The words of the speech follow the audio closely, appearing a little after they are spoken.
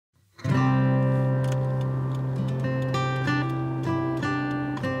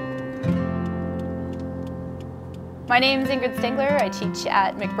My name is Ingrid Stingler. I teach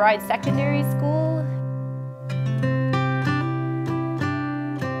at McBride Secondary School.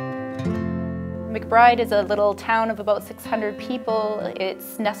 McBride is a little town of about 600 people.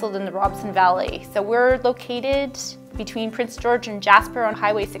 It's nestled in the Robson Valley. So we're located between Prince George and Jasper on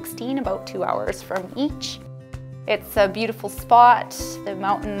Highway 16, about 2 hours from each. It's a beautiful spot. The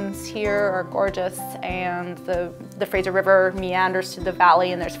mountains here are gorgeous, and the Fraser River meanders through the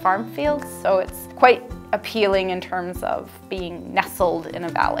valley, and there's farm fields, so it's quite appealing in terms of being nestled in a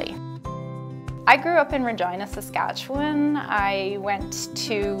valley. I grew up in Regina, Saskatchewan. I went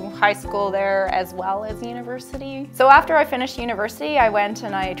to high school there as well as university. So after I finished university, I went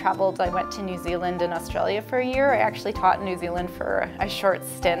and I traveled. I went to New Zealand and Australia for a year. I actually taught in New Zealand for a short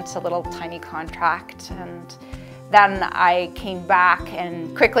stint, a little tiny contract. And then I came back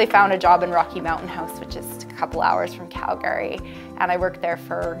and quickly found a job in Rocky Mountain House, which is a couple hours from Calgary. And I worked there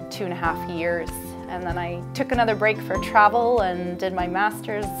for 2.5 years. And then I took another break for travel and did my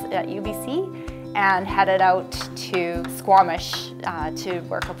master's at UBC and headed out to Squamish to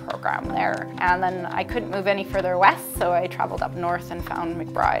work a program there. And then I couldn't move any further west, so I traveled up north and found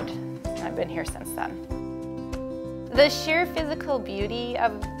McBride. And I've been here since then. The sheer physical beauty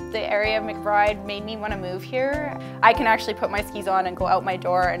of the area of McBride made me want to move here. I can actually put my skis on and go out my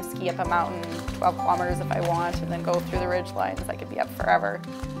door and ski up a mountain 12 kilometers if I want, and then go through the ridge lines. I could be up forever.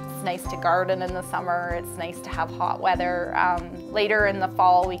 It's nice to garden in the summer. It's nice to have hot weather. Later in the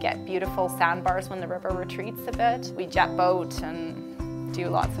fall, we get beautiful sandbars when the river retreats a bit. We jet boat and do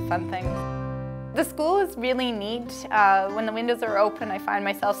lots of fun things. The school is really neat. When the windows are open, I find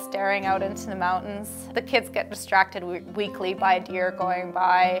myself staring out into the mountains. The kids get distracted weekly by a deer going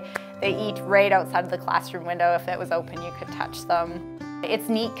by. They eat right outside of the classroom window. If it was open, you could touch them. It's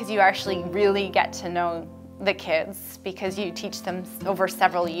neat because you actually really get to know the kids because you teach them over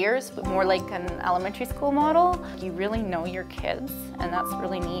several years, but more like an elementary school model. You really know your kids, and that's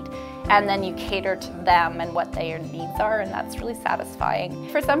really neat. And then you cater to them and what their needs are, and that's really satisfying.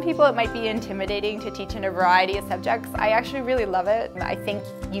 For some people, it might be intimidating to teach in a variety of subjects. I actually really love it. I think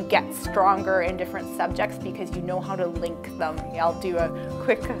you get stronger in different subjects because you know how to link them. I'll do a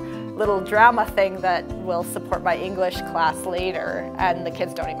quick little drama thing that will support my English class later, and the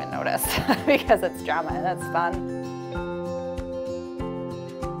kids don't even notice because it's drama and that's fun.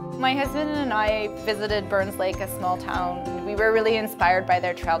 My husband and I visited Burns Lake, a small town. We were really inspired by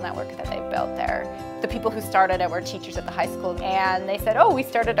their trail network that they built there. The people who started it were teachers at the high school, and they said, oh, we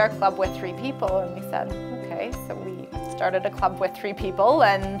started our club with 3 people, and we said, okay, so we started a club with 3 people,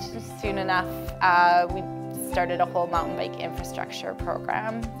 and soon enough we started a whole mountain bike infrastructure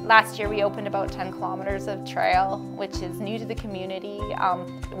program. Last year we opened about 10 kilometers of trail, which is new to the community.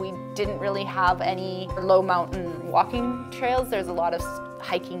 We didn't really have any low mountain walking trails. There's a lot of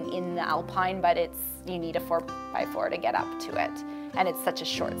hiking in the alpine, but you need a 4x4 to get up to it. And it's such a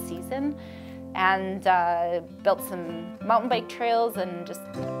short season. And built some mountain bike trails, and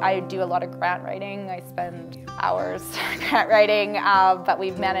I do a lot of grant writing. I spend hours grant writing, but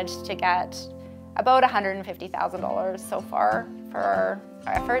we've managed to get about $150,000 so far for our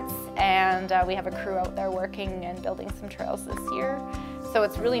efforts, and we have a crew out there working and building some trails this year. So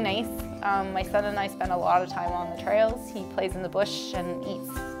it's really nice. My son and I spend a lot of time on the trails. He plays in the bush and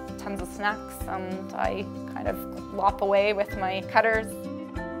eats tons of snacks, and I kind of lop away with my cutters.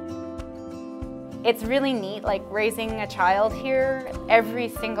 It's really neat, like raising a child here. Every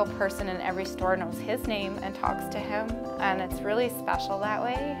single person in every store knows his name and talks to him, and it's really special that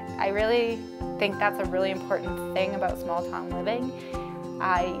way. I really think that's a really important thing about small town living.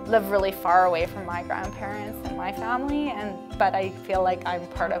 I live really far away from my grandparents and my family, but I feel like I'm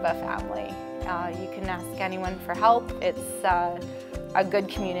part of a family. You can ask anyone for help. It's a good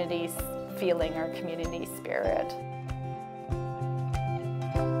community feeling or community spirit.